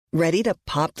Ready to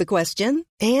pop the question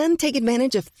and take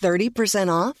advantage of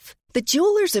 30% off? The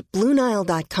jewelers at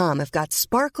BlueNile.com have got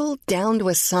sparkle down to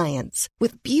a science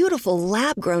with beautiful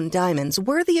lab-grown diamonds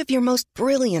worthy of your most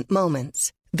brilliant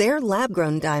moments. Their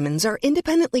lab-grown diamonds are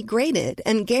independently graded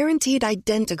and guaranteed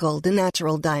identical to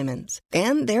natural diamonds.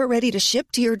 And they're ready to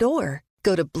ship to your door.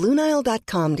 Go to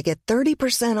BlueNile.com to get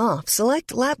 30% off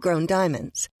select lab-grown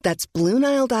diamonds. That's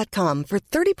BlueNile.com for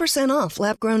 30% off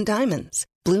lab-grown diamonds.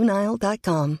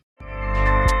 BlueNile.com.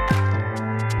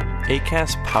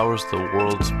 Acast powers the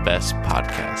world's best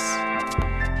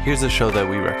podcasts. Here's a show that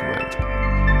we recommend.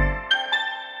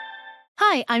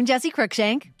 Hi, I'm Jessie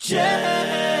Cruikshank. Jessie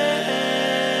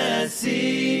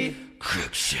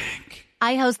Cruikshank.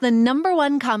 I host the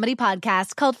 #1 comedy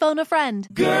podcast called Phone a Friend.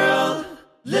 Girl,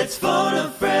 let's phone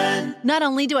a friend. Not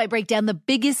only do I break down the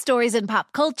biggest stories in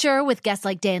pop culture with guests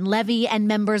like Dan Levy and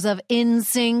members of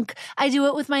NSYNC, I do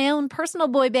it with my own personal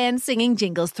boy band singing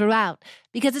jingles throughout.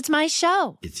 Because it's my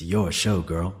show. It's your show,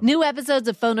 girl. New episodes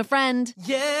of Phone a Friend.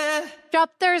 Yeah.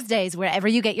 Drop Thursdays wherever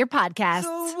you get your podcasts.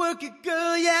 So work it,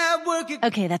 girl, yeah, work it.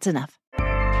 Okay, that's enough.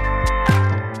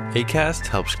 Acast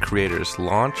helps creators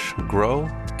launch, grow,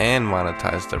 and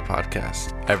monetize their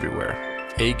podcasts everywhere.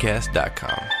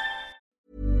 Acast.com.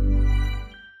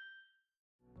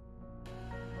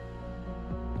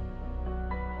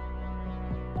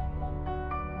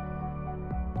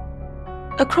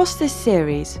 Across this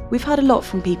series, we've heard a lot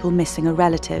from people missing a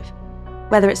relative,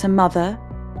 whether it's a mother,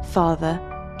 father,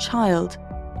 child,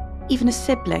 even a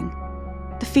sibling.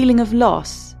 The feeling of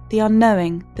loss, the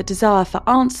unknowing, the desire for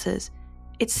answers,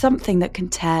 it's something that can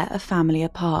tear a family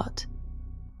apart.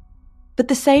 But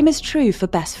the same is true for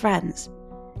best friends.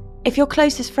 If your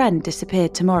closest friend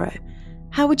disappeared tomorrow,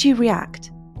 how would you react?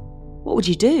 What would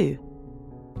you do?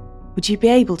 Would you be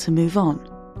able to move on?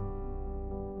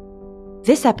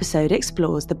 This episode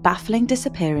explores the baffling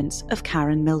disappearance of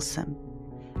Karen Milsom,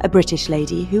 a British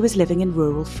lady who was living in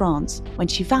rural France when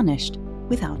she vanished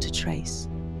without a trace.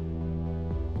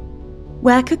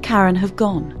 Where could Karen have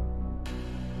gone?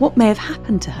 What may have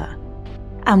happened to her?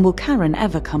 And will Karen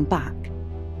ever come back?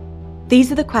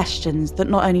 These are the questions that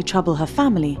not only trouble her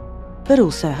family, but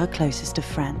also her closest of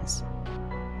friends.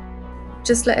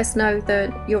 Just let us know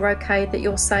that you're okay, that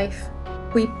you're safe.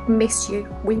 We miss you.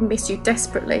 We miss you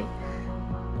desperately.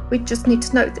 We just need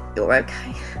to know that you're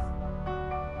okay.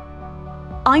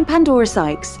 I'm Pandora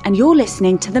Sykes, and you're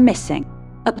listening to The Missing,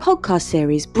 a podcast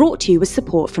series brought to you with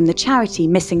support from the charity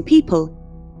Missing People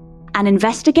and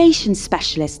investigation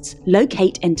specialists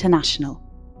Locate International.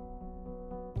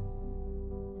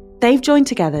 They've joined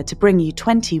together to bring you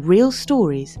 20 real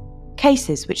stories,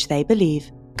 cases which they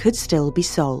believe could still be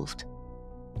solved.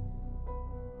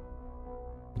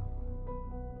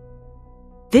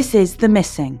 This is The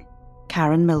Missing,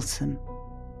 Karen Milsom.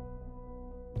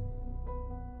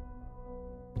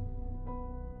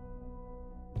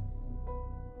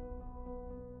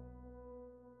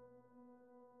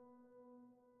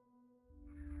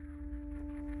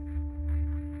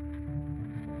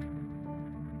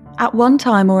 At one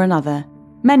time or another,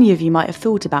 many of you might have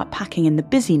thought about packing in the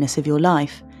busyness of your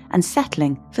life and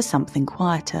settling for something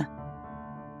quieter.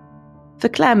 For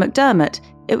Claire McDermott,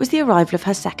 it was the arrival of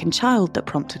her second child that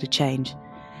prompted a change,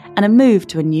 and a move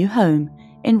to a new home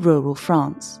in rural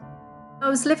France. I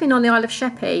was living on the Isle of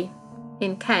Sheppey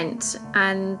in Kent,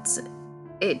 and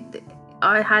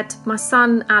I had my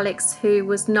son Alex, who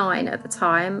was 9 at the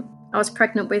time. I was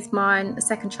pregnant with my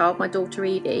second child, my daughter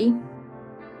Edie.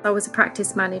 I was a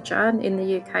practice manager in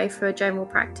the UK for a general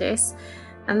practice,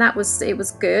 and it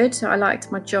was good. I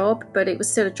liked my job, but it was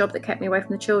still a job that kept me away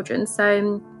from the children.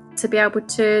 So to be able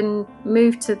to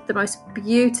move to the most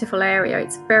beautiful area,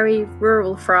 it's very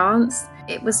rural France.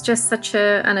 It was just such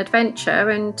an adventure,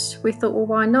 and we thought, well,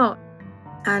 why not?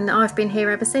 And I've been here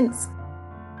ever since.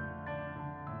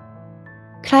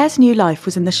 Claire's new life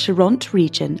was in the Charente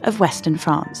region of Western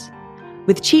France.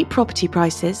 With cheap property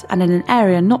prices and in an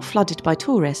area not flooded by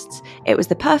tourists, it was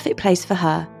the perfect place for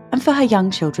her and for her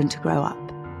young children to grow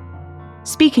up.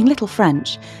 Speaking little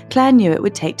French, Claire knew it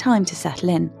would take time to settle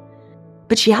in,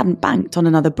 but she hadn't banked on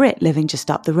another Brit living just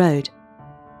up the road.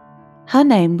 Her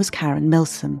name was Karen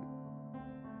Milsom.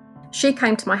 She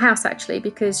came to my house actually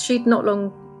because she'd not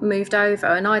long moved over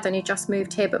and I'd only just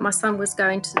moved here, but my son was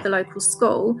going to the local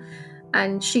school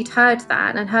and she'd heard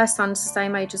that, and her son's the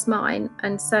same age as mine,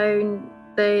 and so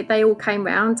they all came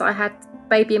round. I had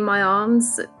baby in my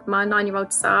arms, my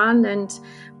 9-year-old son, and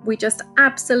we just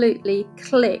absolutely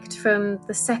clicked from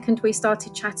the second we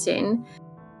started chatting.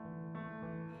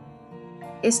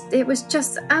 It was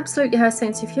just absolutely her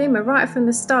sense of humour right from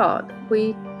the start.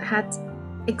 We had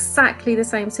exactly the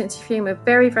same sense of humour,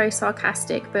 very, very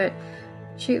sarcastic, but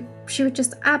she would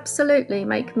just absolutely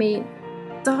make me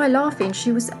die laughing.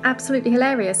 She was absolutely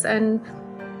hilarious. And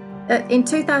in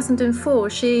 2004,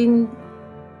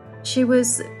 she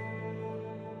was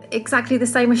exactly the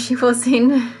same as she was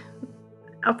in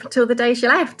up until the day she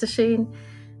left. She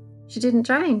didn't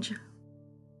change.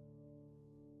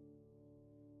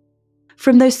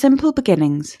 From those simple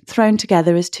beginnings, thrown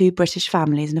together as two British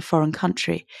families in a foreign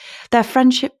country, their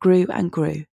friendship grew and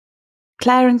grew.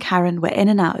 Claire and Karen were in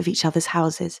and out of each other's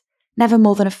houses, never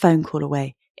more than a phone call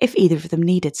away, if either of them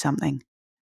needed something.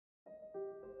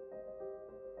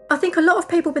 I think a lot of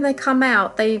people, when they come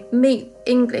out, they meet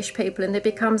English people and it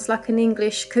becomes like an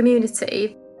English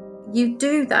community. You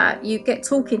do that, you get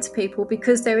talking to people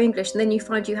because they're English, and then you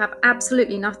find you have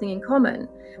absolutely nothing in common.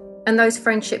 And those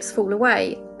friendships fall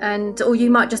away. Or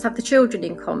you might just have the children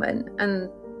in common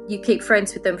and you keep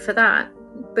friends with them for that.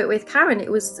 But with Karen,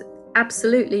 it was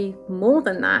absolutely more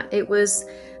than that. It was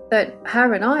that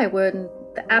her and I were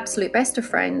the absolute best of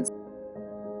friends.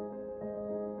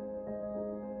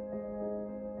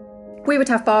 We would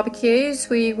have barbecues,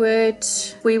 we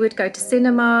would go to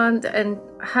cinema, and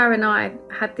her and I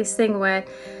had this thing where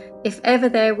if ever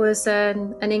there was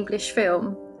an English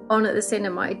film on at the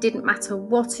cinema, it didn't matter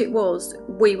what it was,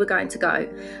 we were going to go.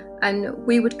 And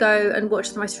we would go and watch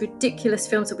the most ridiculous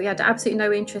films that we had absolutely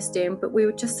no interest in, but we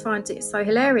would just find it so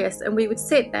hilarious. And we would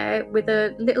sit there with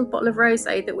a little bottle of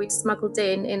rosé that we'd smuggled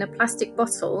in a plastic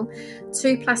bottle,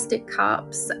 2 plastic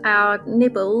cups, our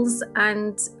nibbles,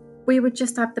 and we would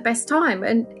just have the best time.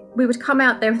 And we would come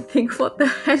out there and think, what the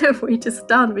hell have we just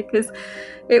done? Because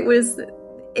it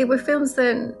were films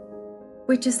that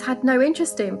we just had no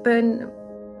interest in. But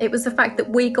it was the fact that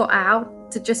we got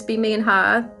out to just be me and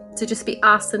her, to just be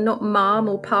us and not mum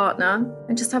or partner,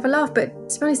 and just have a laugh. But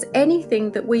to be honest,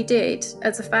 anything that we did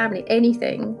as a family,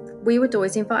 anything, we would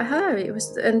always invite her. It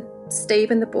was, and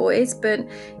Steve and the boys, but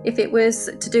if it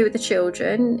was to do with the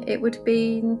children, it would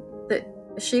be that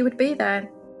she would be there.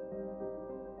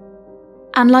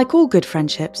 And like all good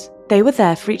friendships, they were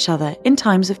there for each other in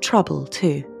times of trouble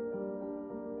too.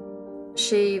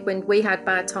 When we had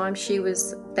bad times, she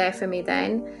was there for me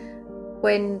then.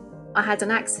 When I had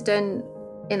an accident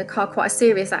in a car, quite a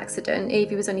serious accident,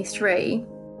 Evie was only 3,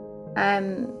 I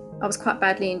was quite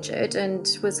badly injured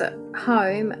and was at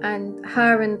home, and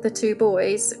her and the 2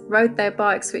 boys rode their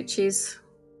bikes, which is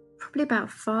probably about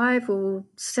 5 or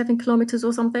 7 kilometres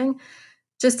or something,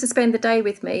 just to spend the day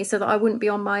with me so that I wouldn't be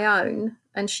on my own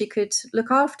and she could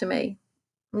look after me.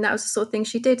 And that was the sort of thing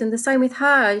she did. And the same with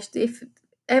her. If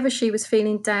ever she was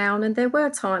feeling down, and there were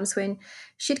times when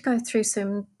she'd go through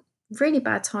some really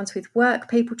bad times with work,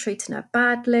 people treating her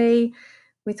badly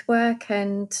with work,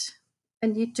 and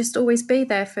you'd just always be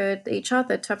there for each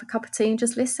other to have a cup of tea and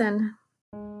just listen.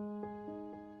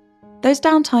 Those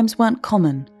downtimes weren't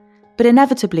common, but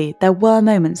inevitably there were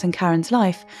moments in Karen's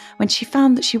life when she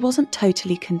found that she wasn't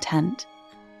totally content.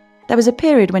 There was a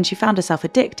period when she found herself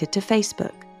addicted to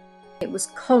Facebook. It was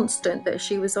constant that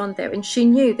she was on there, and she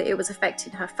knew that it was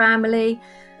affecting her family,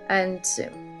 and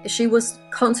she was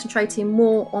concentrating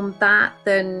more on that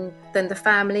than the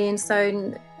family. And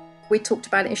so we talked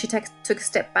about it, and she took a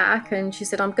step back and she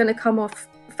said, I'm going to come off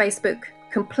Facebook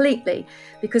completely,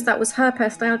 because that was her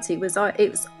personality, it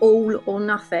was all or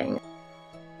nothing.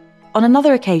 On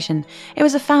another occasion, it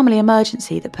was a family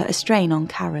emergency that put a strain on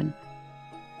Karen.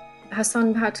 Her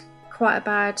son had quite a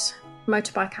bad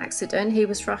motorbike accident. He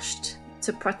was rushed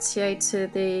to Poitiers to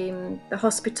the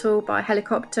hospital by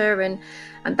helicopter, and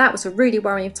that was a really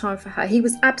worrying time for her. He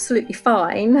was absolutely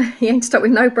fine. He ended up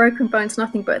with no broken bones,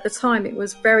 nothing, but at the time it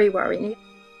was very worrying.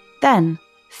 Then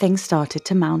things started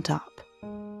to mount up.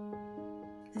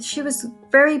 She was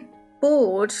very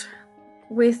bored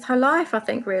with her life, I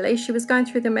think, really. She was going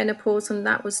through the menopause, and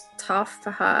that was tough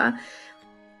for her.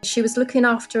 She was looking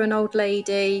after an old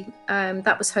lady,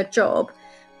 that was her job.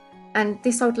 And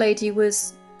this old lady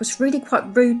was really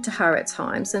quite rude to her at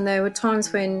times. And there were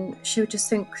times when she would just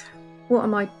think, what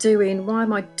am I doing? Why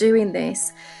am I doing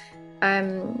this?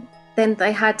 Then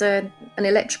they had an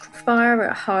electrical fire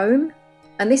at home.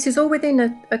 And this is all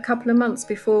within a couple of months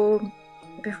before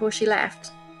she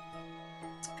left.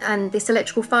 And this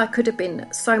electrical fire could have been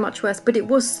so much worse, but it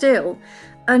was still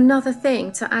another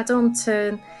thing to add on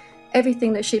to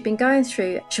everything that she'd been going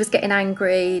through. She was getting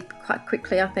angry quite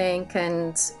quickly, I think,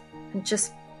 and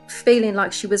just feeling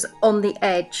like she was on the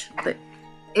edge, that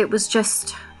it was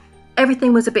just,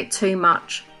 everything was a bit too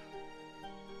much.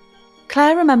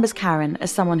 Claire remembers Karen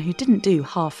as someone who didn't do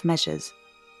half measures.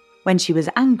 When she was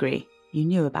angry, you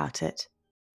knew about it.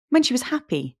 When she was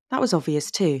happy, that was obvious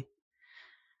too.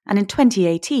 And in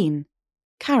 2018,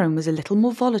 Karen was a little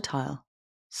more volatile,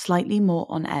 slightly more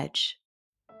on edge.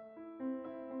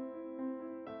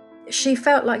 She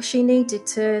felt like she needed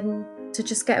to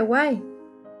just get away.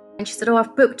 And she said,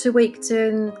 I've booked a week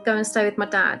to go and stay with my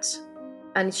dad.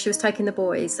 And she was taking the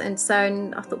boys. And so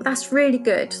I thought, well, that's really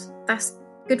good. That's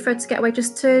good for her to get away,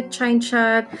 just to change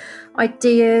her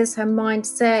ideas, her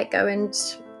mindset, go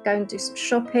and do some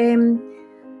shopping.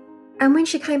 And when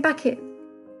she came back,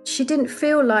 she didn't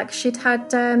feel like she'd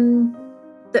had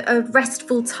a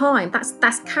restful time.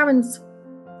 That's Karen's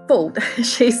fault.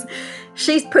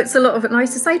 She's puts a lot of it. And I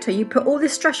used to say to her, you put all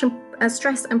this stress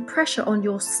and pressure on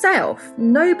yourself.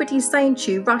 Nobody's saying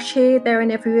to you, rush here, there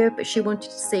and everywhere. But she wanted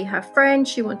to see her friends.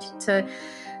 She wanted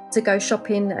to go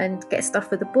shopping and get stuff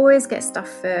for the boys, get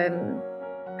stuff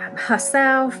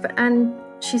herself. And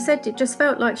she said it just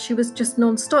felt like she was just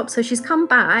non-stop. So she's come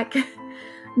back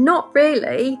not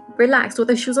really relaxed,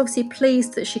 although she was obviously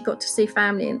pleased that she got to see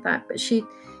family and that, but she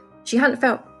hadn't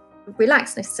felt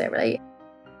relaxed necessarily.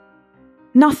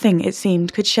 Nothing, it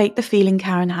seemed, could shake the feeling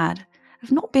Karen had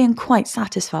of not being quite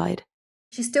satisfied.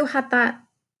 She still had that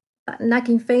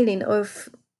nagging feeling of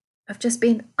just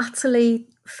being utterly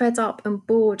fed up and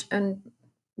bored and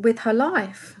with her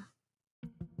life.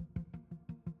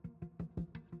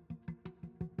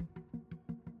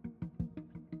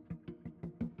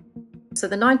 So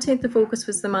the 19th of August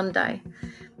was the Monday,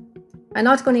 and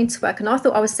I'd gone into work and I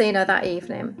thought I was seeing her that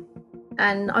evening.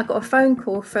 And I got a phone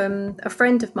call from a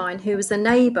friend of mine who was a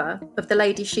neighbour of the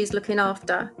lady she's looking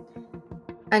after.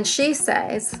 And she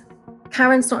says,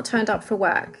 Karen's not turned up for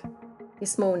work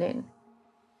this morning.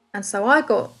 And so I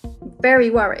got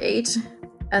very worried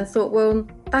and thought, well,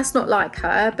 that's not like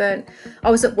her, but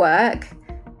I was at work.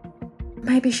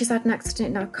 Maybe she's had an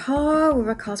accident in her car or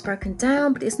her car's broken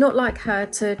down, but it's not like her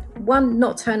to, one,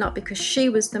 not turn up, because she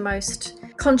was the most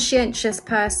conscientious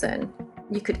person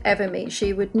you could ever meet.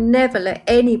 She would never let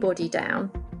anybody down.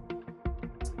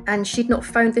 And she'd not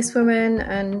phoned this woman,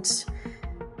 and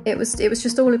it was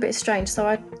just all a bit strange.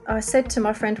 So I said to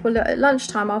my friend, well, look, at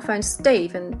lunchtime I'll phone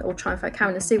Steve or try and phone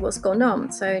Karen and see what's gone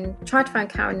on. So I tried to phone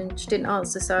Karen and she didn't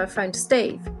answer, so I phoned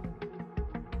Steve.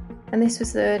 And this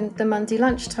was the Monday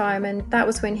lunchtime, and that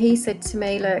was when he said to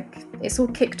me, look, it's all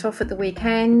kicked off at the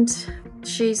weekend.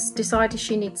 She's decided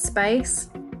she needs space.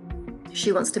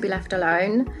 She wants to be left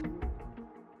alone.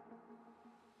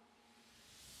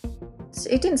 So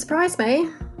it didn't surprise me.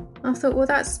 I thought, well,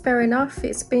 that's fair enough.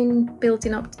 It's been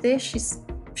building up to this.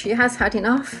 She has had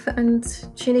enough and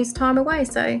she needs time away.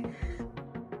 So,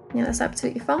 that's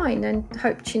absolutely fine. And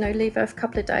hope to, leave her for a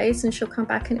couple of days and she'll come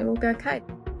back and it will be okay.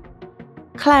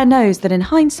 Claire knows that in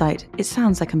hindsight, it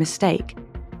sounds like a mistake.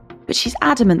 But she's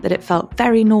adamant that it felt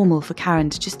very normal for Karen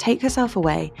to just take herself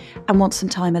away and want some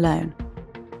time alone.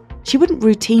 She wouldn't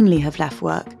routinely have left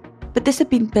work, but this had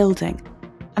been building.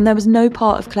 And there was no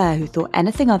part of Claire who thought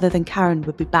anything other than Karen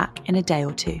would be back in a day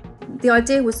or two. The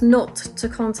idea was not to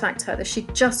contact her, that she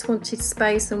just wanted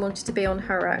space and wanted to be on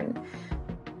her own.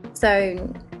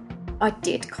 So I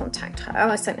did contact her.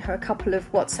 I sent her a couple of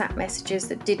WhatsApp messages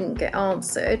that didn't get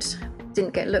answered,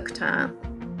 didn't get looked at.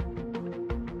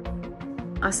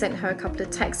 I sent her a couple of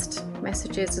text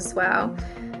messages as well.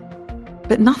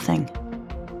 But nothing.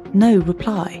 No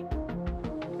reply.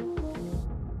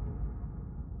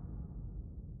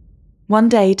 One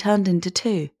day turned into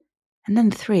 2, and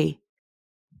then 3.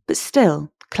 But still,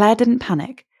 Claire didn't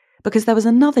panic, because there was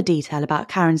another detail about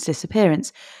Karen's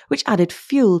disappearance which added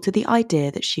fuel to the idea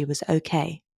that she was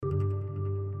okay.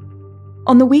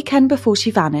 On the weekend before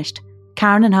she vanished,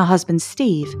 Karen and her husband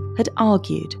Steve had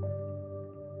argued.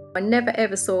 I never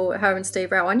ever saw her and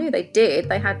Steve row. I knew they did.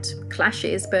 They had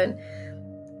clashes, but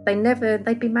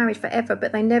they'd been married forever,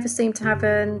 but they never seemed to have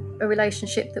a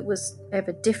relationship that was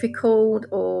ever difficult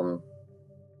or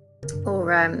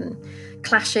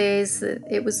clashes.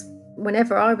 It was,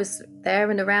 whenever I was there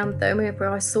and around them, whenever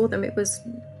I saw them, it was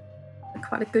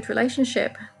quite a good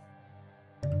relationship.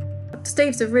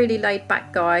 Steve's a really laid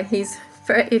back guy. He's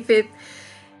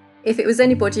if it was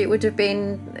anybody, it would have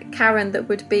been Karen that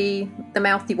would be the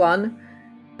mouthy one.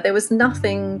 There was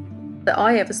nothing that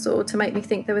I ever saw to make me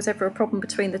think there was ever a problem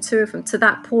between the two of them, to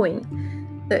that point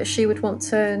that she would want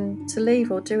to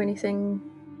leave or do anything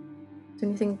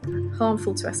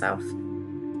harmful to herself.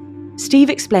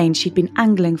 Steve explained she'd been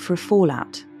angling for a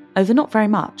fallout over not very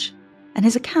much, and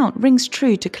his account rings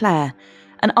true to Claire,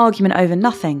 an argument over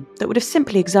nothing that would have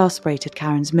simply exasperated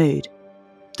Karen's mood,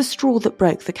 the straw that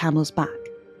broke the camel's back.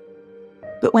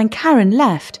 But when Karen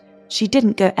left, she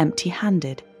didn't go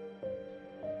empty-handed.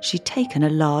 She'd taken a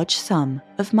large sum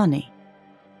of money.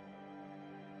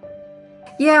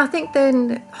 Yeah, I think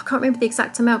then, I can't remember the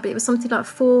exact amount, but it was something like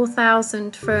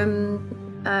 4,000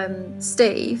 from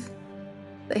Steve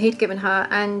that he'd given her,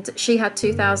 and she had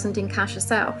 2,000 in cash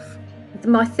herself.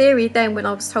 My theory then, when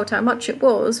I was told how much it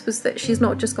was that she's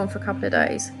not just gone for a couple of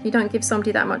days. You don't give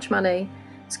somebody that much money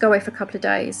to go away for a couple of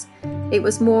days. It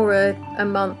was more a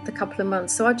month, a couple of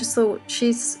months. So I just thought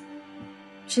she's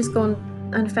gone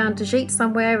and found Ajit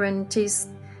somewhere, and she's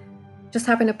just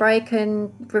having a break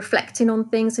and reflecting on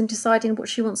things and deciding what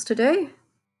she wants to do.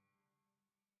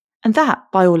 And that,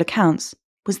 by all accounts,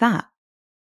 was that.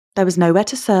 There was nowhere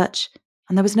to search,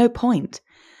 and there was no point.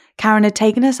 Karen had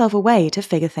taken herself away to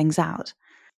figure things out.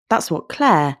 That's what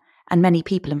Claire and many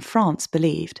people in France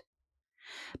believed.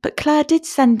 But Claire did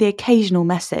send the occasional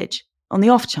message on the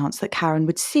off chance that Karen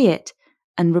would see it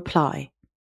and reply.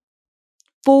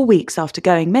 4 weeks after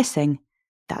going missing,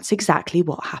 that's exactly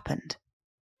what happened.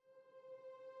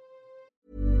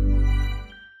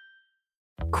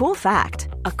 Cool fact,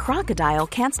 a crocodile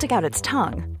can't stick out its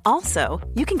tongue. Also,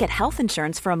 you can get health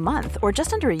insurance for a month or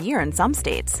just under a year in some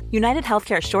states. United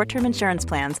Healthcare short-term insurance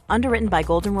plans, underwritten by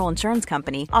Golden Rule Insurance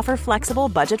Company, offer flexible,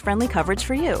 budget-friendly coverage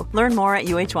for you. Learn more at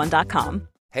uh1.com.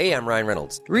 Hey, I'm Ryan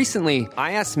Reynolds. Recently,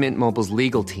 I asked Mint Mobile's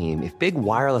legal team if big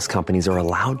wireless companies are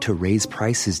allowed to raise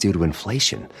prices due to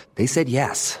inflation. They said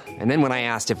yes. And then when I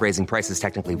asked if raising prices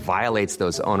technically violates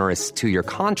those onerous two-year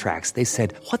contracts, they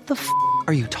said, "What the f***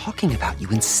 are you talking about, you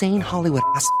insane Hollywood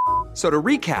ass?" So to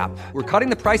recap, we're cutting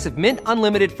the price of Mint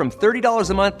Unlimited from $30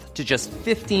 a month to just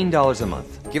 $15 a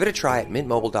month. Give it a try at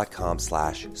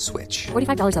mintmobile.com/switch.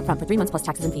 $45 up front for 3 months plus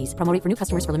taxes and fees. Promo rate for new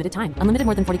customers for limited time. Unlimited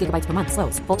more than 40 gigabytes per month.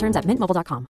 Slows full terms at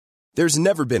mintmobile.com. There's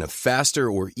never been a faster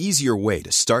or easier way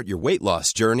to start your weight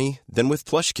loss journey than with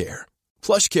PlushCare.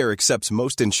 PlushCare accepts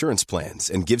most insurance plans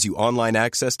and gives you online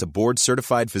access to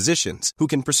board-certified physicians who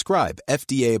can prescribe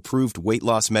FDA-approved weight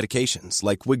loss medications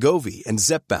like Wegovy and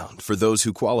Zepbound for those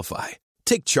who qualify.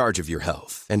 Take charge of your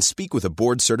health and speak with a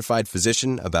board-certified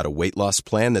physician about a weight loss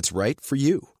plan that's right for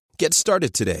you. Get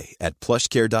started today at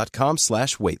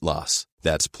plushcare.com/weight loss.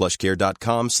 That's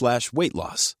plushcare.com/weight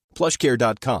loss.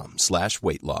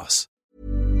 plushcare.com/weight loss.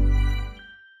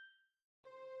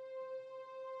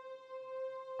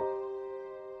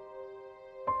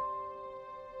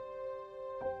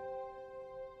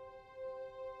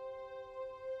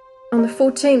 On the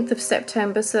 14th of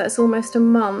September, so that's almost a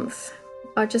month,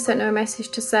 I just sent her a message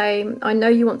to say, "I know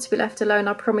you want to be left alone.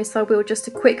 I promise I will. Just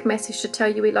a quick message to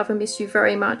tell you we love and miss you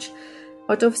very much.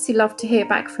 I'd obviously love to hear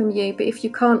back from you, but if you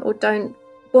can't or don't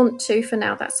want to for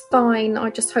now, that's fine. I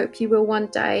just hope you will one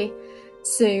day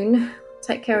soon.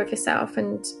 Take care of yourself."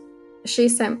 And she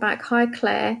sent back, "Hi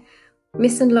Claire,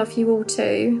 miss and love you all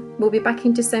too. We'll be back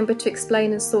in December to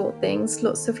explain and sort things.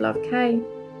 Lots of love, Kay."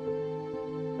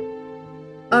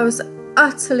 I was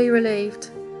utterly relieved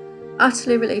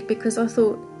because I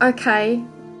thought, okay,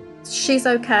 she's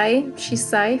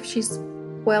safe, she's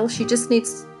well, she just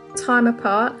needs time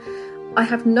apart. I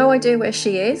have no idea where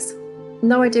she is,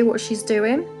 no idea what she's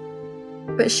doing,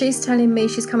 but she's telling me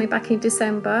she's coming back in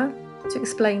December to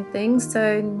explain things,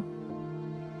 so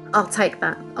I'll take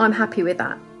that. I'm happy with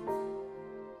that.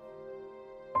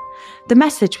 The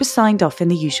message was signed off in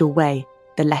the usual way,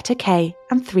 the letter K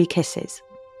and 3 kisses.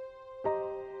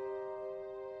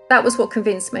 That was what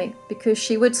convinced me, because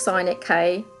she would sign it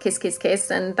K, kiss, kiss,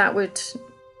 kiss, and that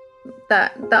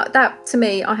to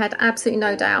me, I had absolutely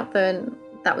no doubt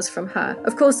that was from her.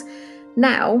 Of course,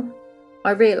 now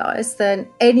I realise that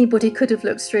anybody could have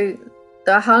looked through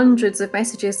the hundreds of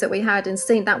messages that we had and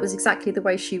seen that was exactly the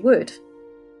way she would.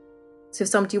 So if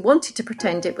somebody wanted to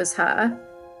pretend it was her,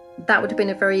 that would have been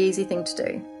a very easy thing to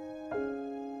do.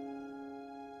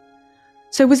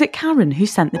 So was it Karen who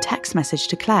sent the text message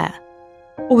to Claire?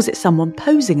 Or was it someone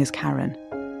posing as Karen?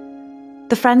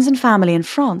 The friends and family in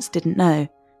France didn't know.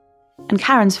 And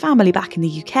Karen's family back in the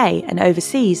UK and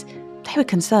overseas, they were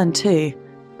concerned too.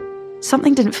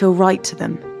 Something didn't feel right to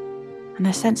them, and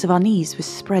their sense of unease was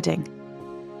spreading.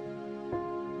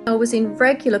 I was in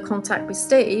regular contact with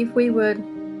Steve. We were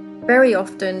very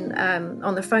often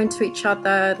on the phone to each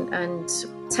other and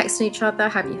texting each other.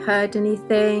 Have you heard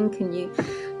anything? Can you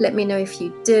let me know if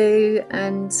you do?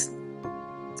 And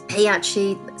he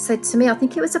actually said to me, I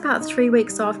think it was about 3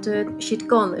 weeks after she'd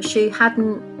gone, that she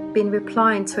hadn't been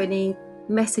replying to any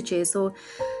messages, or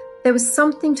there was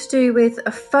something to do with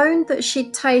a phone that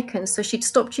she'd taken. So she'd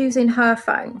stopped using her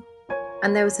phone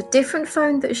and there was a different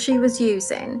phone that she was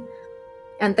using,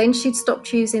 and then she'd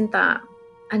stopped using that.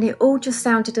 And it all just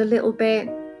sounded a little bit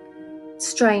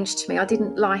strange to me. I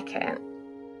didn't like it.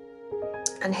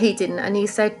 And he didn't. And he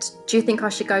said, "Do you think I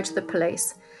should go to the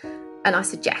police?" And I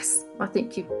said, "Yes, I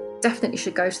think you definitely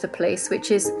should go to the police," which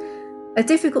is a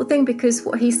difficult thing, because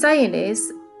what he's saying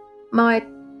is my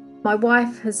My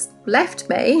wife has left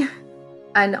me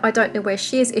and I don't know where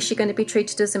she is. Is she going to be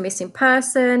treated as a missing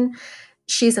person?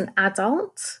 She's an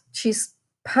adult. She's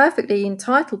perfectly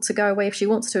entitled to go away if she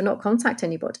wants to and not contact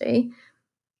anybody.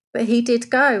 But he did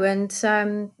go, and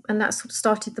that sort of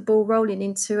started the ball rolling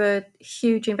into a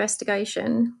huge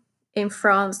investigation in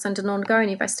France and an ongoing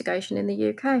investigation in the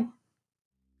UK.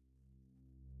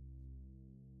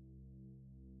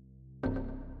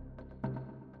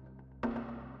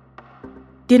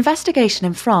 The investigation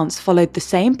in France followed the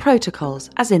same protocols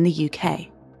as in the UK.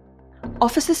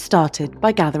 Officers started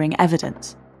by gathering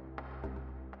evidence.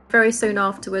 Very soon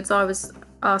afterwards, I was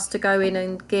asked to go in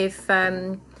and give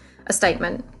a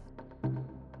statement.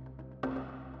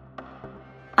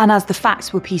 And as the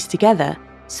facts were pieced together,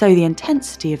 so the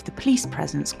intensity of the police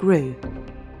presence grew.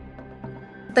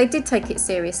 They did take it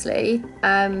seriously,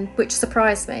 which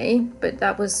surprised me, but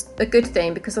that was a good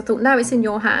thing because I thought, now it's in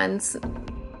your hands.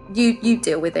 You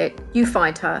deal with it, you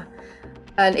find her.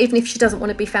 And even if she doesn't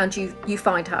want to be found, you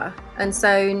find her. And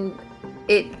so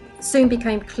it soon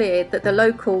became clear that the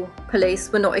local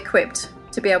police were not equipped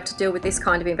to be able to deal with this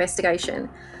kind of investigation.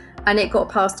 And it got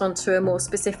passed on to a more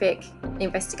specific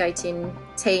investigating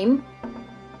team.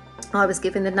 I was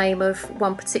given the name of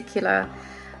one particular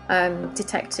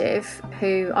detective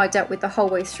who I dealt with the whole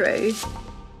way through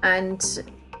and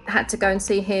had to go and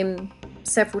see him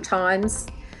several times.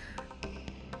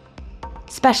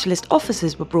 Specialist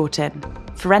officers were brought in,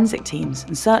 forensic teams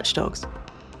and search dogs.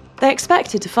 They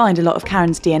expected to find a lot of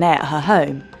Karen's DNA at her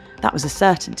home, that was a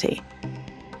certainty.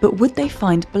 But would they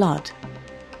find blood?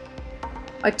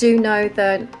 I do know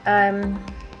that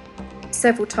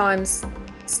several times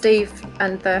Steve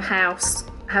and the house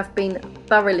have been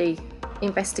thoroughly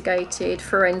investigated,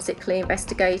 forensically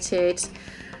investigated.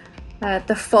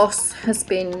 The fosse has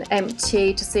been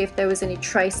emptied to see if there was any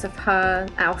trace of her.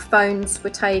 Our phones were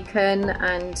taken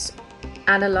and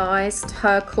analysed.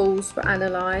 Her calls were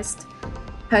analysed.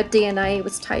 Her DNA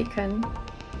was taken.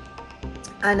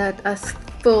 And a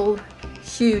full,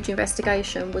 huge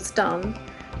investigation was done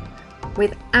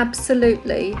with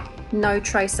absolutely no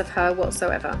trace of her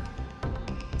whatsoever.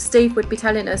 Steve would be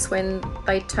telling us when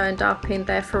they turned up in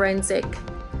their forensic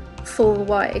full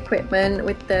white equipment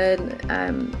with the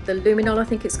luminol, I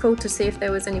think it's called, to see if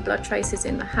there was any blood traces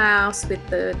in the house, with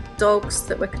the dogs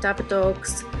that were cadaver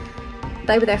dogs.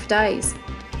 They were there for days.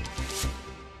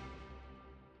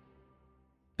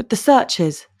 But the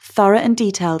searches, thorough and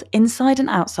detailed inside and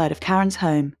outside of Karen's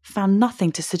home, found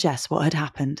nothing to suggest what had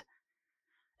happened.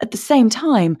 At the same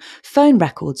time, phone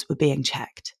records were being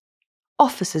checked.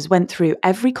 Officers went through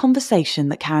every conversation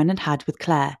that Karen had had with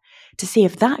Claire to see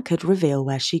if that could reveal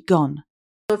where she'd gone.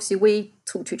 Obviously, we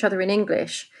talked to each other in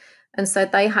English, and so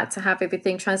they had to have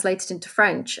everything translated into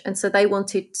French. And so they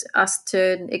wanted us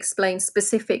to explain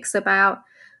specifics about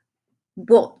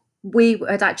what we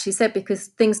had actually said, because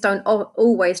things don't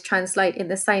always translate in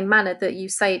the same manner that you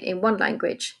say it in one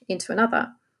language into another.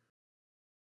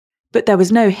 But there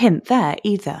was no hint there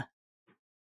either.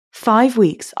 5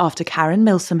 weeks after Karen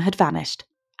Milsom had vanished,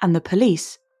 and the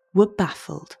police were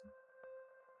baffled.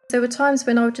 There were times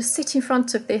when I would just sit in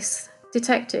front of this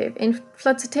detective in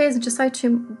floods of tears and just say to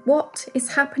him, what is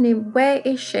happening? Where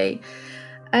is she?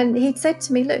 And he'd said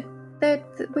to me, look,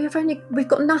 we've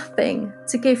got nothing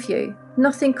to give you,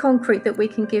 nothing concrete that we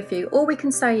can give you. All we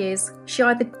can say is she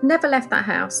either never left that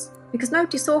house, because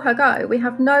nobody saw her go. We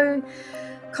have no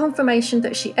confirmation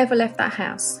that she ever left that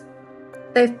house.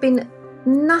 There've been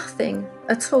nothing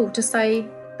at all to say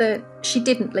that she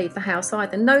didn't leave the house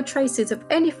either. No traces of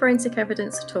any forensic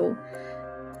evidence at all,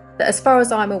 that as far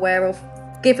as I'm aware of,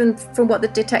 given from what the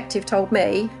detective told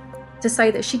me, to say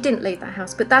that she didn't leave that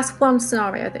house. But that's one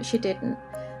scenario, that she didn't.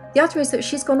 The other is that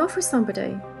she's gone off with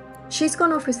somebody. She's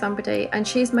gone off with somebody and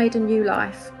she's made a new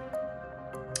life.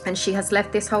 And she has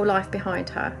left this whole life behind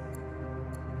her.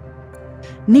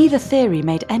 Neither theory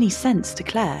made any sense to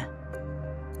Claire.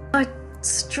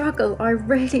 I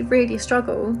really, really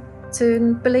struggle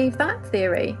to believe that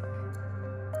theory,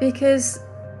 because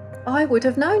I would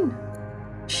have known.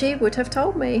 She would have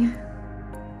told me.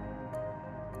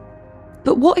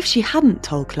 But what if she hadn't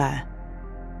told Claire?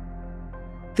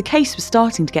 The case was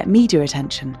starting to get media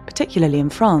attention, particularly in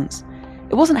France.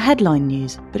 It wasn't headline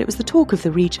news, but it was the talk of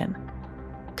the region.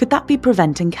 Could that be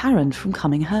preventing Karen from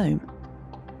coming home?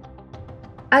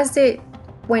 As it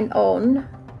went on,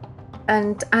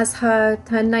 and as her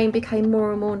name became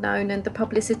more and more known, and the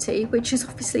publicity, which is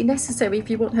obviously necessary if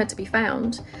you want her to be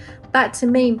found, that to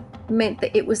me meant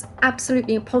that it was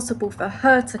absolutely impossible for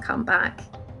her to come back,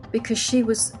 because she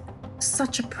was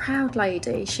such a proud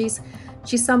lady. She's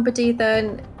somebody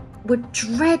that would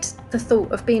dread the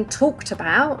thought of being talked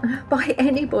about by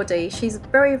anybody. She's a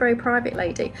very, very private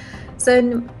lady.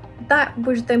 So that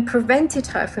would then prevented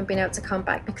her from being able to come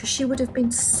back because she would have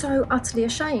been so utterly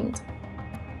ashamed.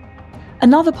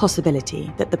 Another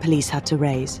possibility that the police had to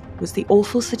raise was the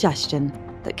awful suggestion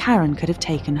that Karen could have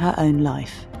taken her own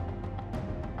life.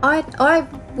 I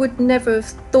would never have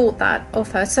thought that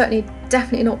of her,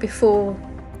 definitely not before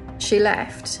she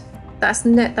left. That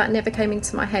never came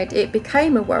into my head. It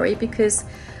became a worry because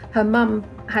her mum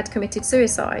had committed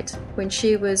suicide when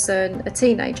she was a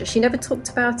teenager. She never talked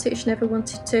about it, she never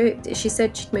wanted to. She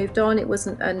said she'd moved on, it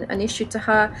wasn't an issue to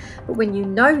her. But when you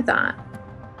know that,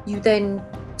 you then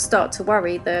start to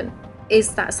worry that,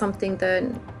 is that something that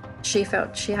she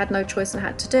felt she had no choice and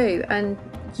had to do? And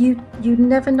you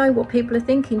never know what people are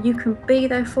thinking. You can be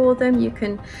there for them, you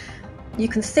can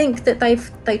think that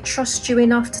they trust you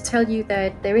enough to tell you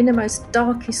their innermost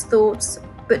darkest thoughts,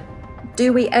 but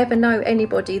do we ever know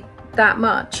anybody that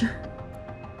much?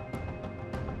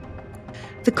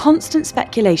 The constant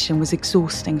speculation was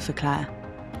exhausting for Claire,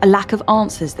 a lack of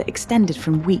answers that extended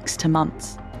from weeks to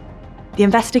months. The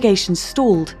investigation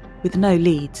stalled with no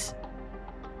leads.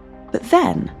 But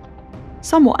then,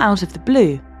 somewhat out of the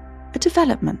blue, a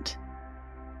development.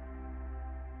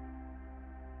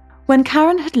 When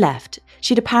Karen had left,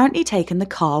 she'd apparently taken the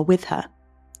car with her.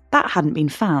 That hadn't been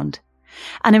found.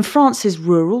 And in France's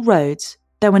rural roads,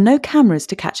 there were no cameras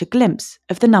to catch a glimpse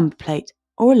of the number plate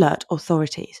or alert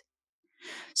authorities.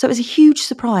 So it was a huge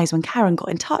surprise when Karen got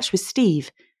in touch with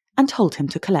Steve and told him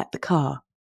to collect the car.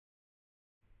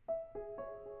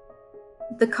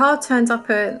 The car turned up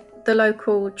at the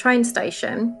local train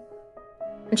station,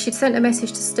 and she'd sent a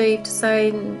message to Steve to say,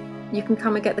 you can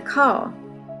come and get the car.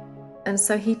 And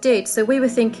so he did. So we were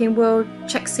thinking, well,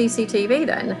 check CCTV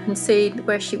then and see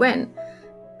where she went.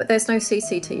 But there's no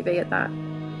CCTV at that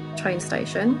train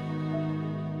station.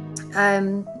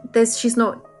 She's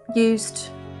not used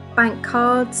bank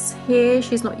cards here.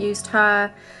 She's not used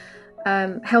her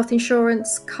health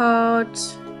insurance card.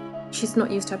 She's not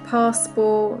used her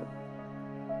passport.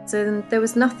 So there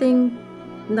was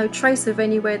no trace of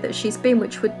anywhere that she's been,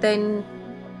 which would then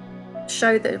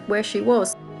show that where she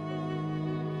was.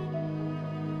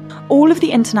 All of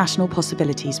the international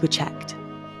possibilities were checked.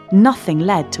 Nothing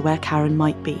led to where Karen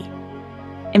might be.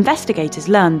 Investigators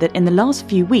learned that in the last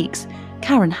few weeks,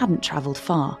 Karen hadn't travelled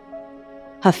far.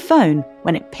 Her phone,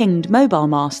 when it pinged mobile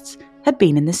masts, had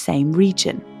been in the same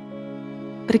region.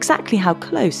 But exactly how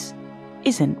close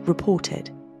isn't reported.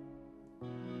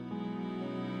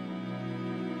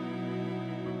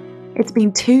 It's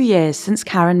been 2 years since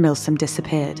Karen Milsom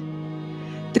disappeared.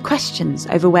 The questions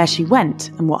over where she went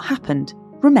and what happened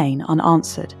remain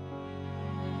unanswered.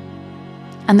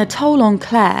 And the toll on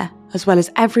Claire, as well as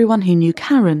everyone who knew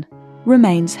Karen,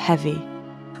 remains heavy.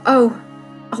 Oh,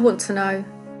 I want to know.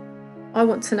 I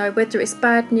want to know whether it's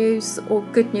bad news or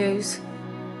good news.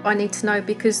 I need to know,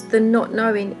 because the not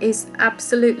knowing is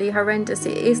absolutely horrendous.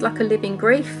 It is like a living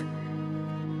grief.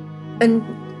 And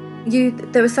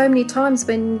there were so many times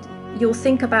when you'll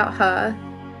think about her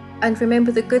and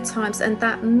remember the good times, and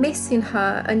that missing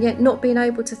her, and yet not being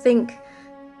able to think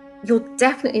you're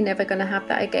definitely never going to have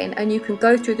that again. And you can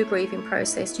go through the grieving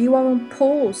process. You are on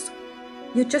pause.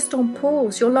 You're just on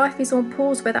pause. Your life is on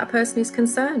pause where that person is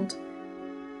concerned.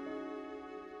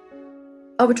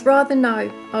 I would rather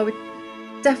know. I would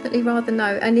definitely rather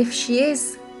know. And if she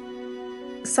is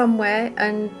somewhere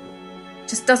and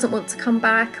just doesn't want to come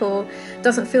back, or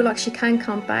doesn't feel like she can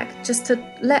come back, just to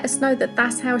let us know that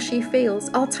that's how she feels,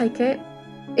 I'll take it.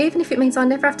 Even if it means I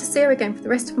never have to see her again for the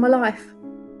rest of my life.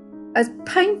 As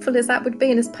painful as that would be,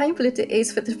 and as painful as it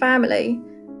is for the family,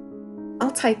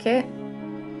 I'll take it.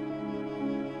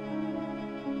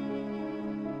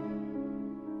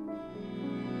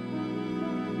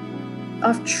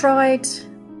 I've tried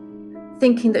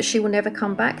thinking that she will never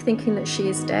come back, thinking that she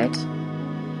is dead,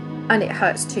 and it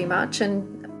hurts too much.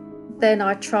 And then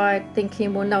I tried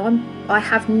thinking, well, no, I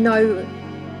have no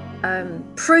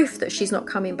proof that she's not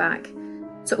coming back.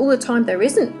 So all the time there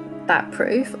isn't that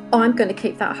proof, I'm going to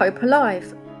keep that hope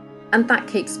alive, and that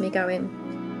keeps me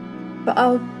going. But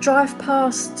I'll drive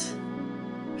past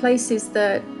places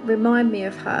that remind me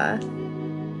of her,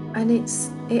 and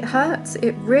it hurts.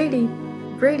 It really,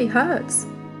 really hurts.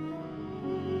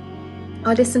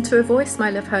 I listened to a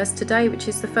voicemail of hers today, which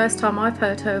is the first time I've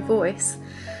heard her voice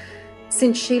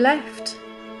since she left.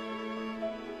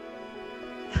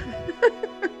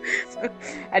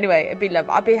 Anyway, it'd be love.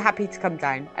 I'd be happy to come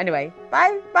down. Anyway,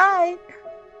 bye.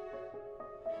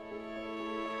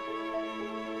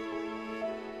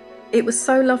 It was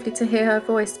so lovely to hear her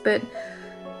voice, but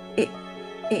it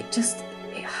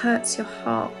it hurts your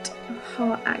heart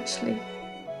actually.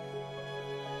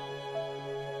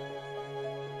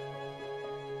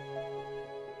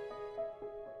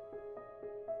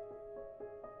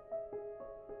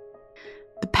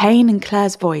 The pain in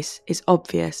Claire's voice is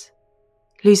obvious.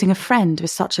 Losing a friend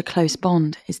with such a close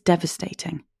bond is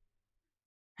devastating.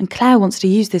 And Claire wants to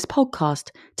use this podcast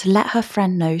to let her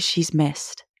friend know she's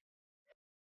missed.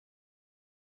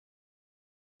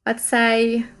 I'd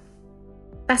say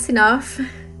that's enough.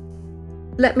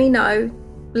 Let me know,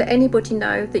 let anybody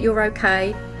know that you're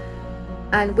okay,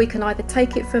 and we can either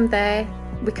take it from there,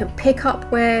 we can pick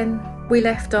up where we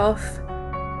left off,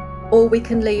 or we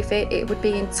can leave it. It would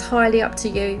be entirely up to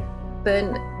you, but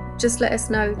just let us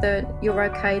know that you're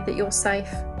okay, that you're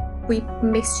safe. We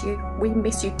miss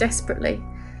you desperately.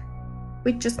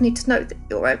 We just need to know that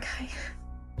you're okay.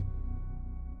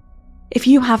 If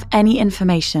you have any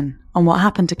information on what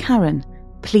happened to Karen,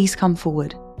 please come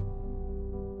forward.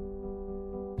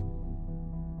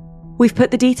 We've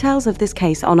put the details of this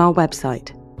case on our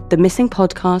website,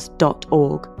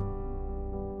 themissingpodcast.org.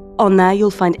 On there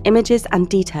you'll find images and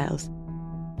details,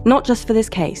 not just for this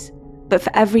case, but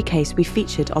for every case we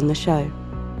featured on the show.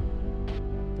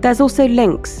 There's also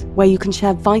links where you can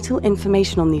share vital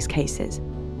information on these cases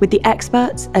with the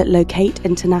experts at Locate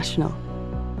International.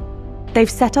 They've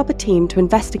set up a team to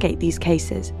investigate these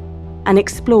cases and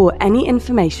explore any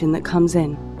information that comes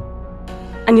in.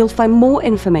 And you'll find more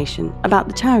information about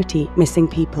the charity Missing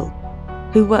People,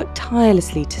 who work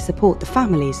tirelessly to support the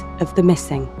families of the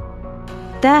missing.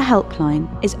 Their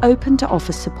helpline is open to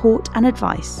offer support and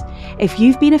advice if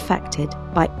you've been affected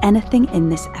by anything in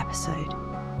this episode.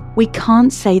 We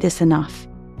can't say this enough.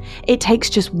 It takes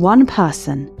just one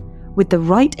person with the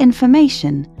right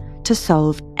information to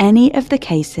solve any of the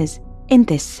cases in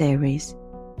this series.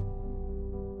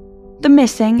 The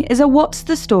Missing is a What's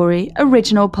the Story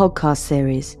original podcast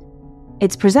series.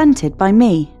 It's presented by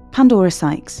me, Pandora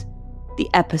Sykes. The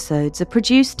episodes are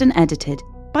produced and edited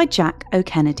by Jack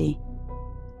O'Kennedy.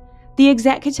 The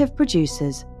executive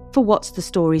producers for What's the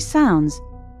Story Sounds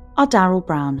are Daryl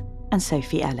Brown and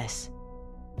Sophie Ellis.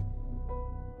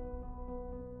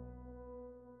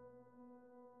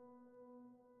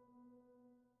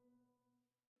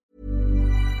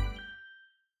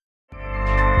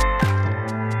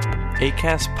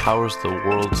 Acast powers the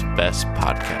world's best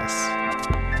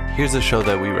podcasts. Here's a show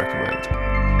that we recommend.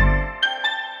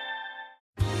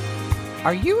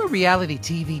 Are you a reality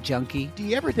TV junkie? Do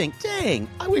you ever think, dang,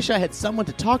 I wish I had someone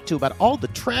to talk to about all the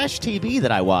trash TV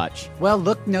that I watch? Well,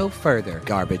 look no further,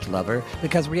 garbage lover,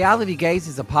 because Reality Gaze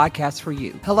is a podcast for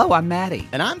you. Hello, I'm Maddie.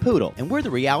 And I'm Poodle, and we're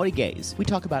the Reality Gaze. We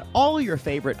talk about all your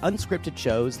favorite unscripted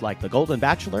shows like The Golden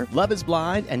Bachelor, Love is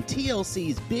Blind, and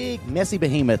TLC's big, messy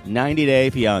behemoth, 90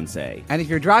 Day Fiancé. And if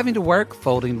you're driving to work,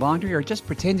 folding laundry, or just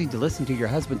pretending to listen to your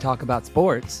husband talk about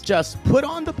sports, just put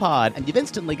on the pod, and you've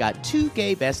instantly got two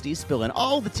gay besties spilling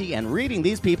all the tea and reading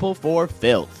these people for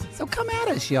filth. So come at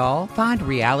us, y'all. Find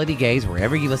Reality Gaze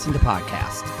wherever you listen to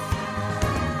podcasts.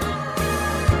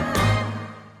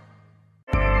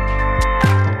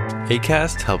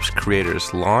 Acast helps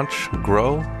creators launch,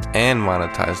 grow, and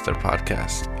monetize their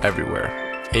podcasts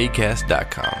everywhere.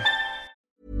 Acast.com.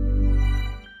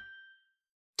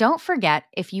 Don't forget,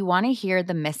 if you want to hear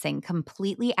The Missing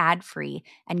completely ad-free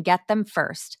and get them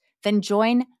first, then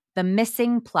join The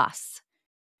Missing Plus.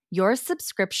 Your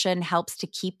subscription helps to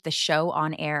keep the show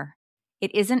on air.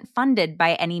 It isn't funded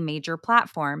by any major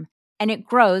platform, and it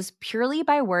grows purely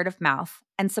by word of mouth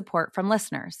and support from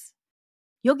listeners.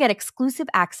 You'll get exclusive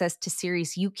access to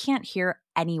series you can't hear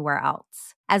anywhere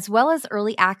else, as well as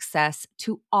early access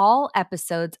to all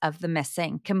episodes of The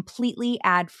Missing completely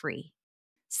ad-free.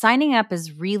 Signing up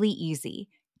is really easy.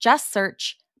 Just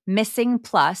search Missing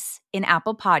Plus in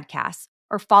Apple Podcasts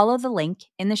or follow the link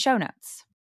in the show notes.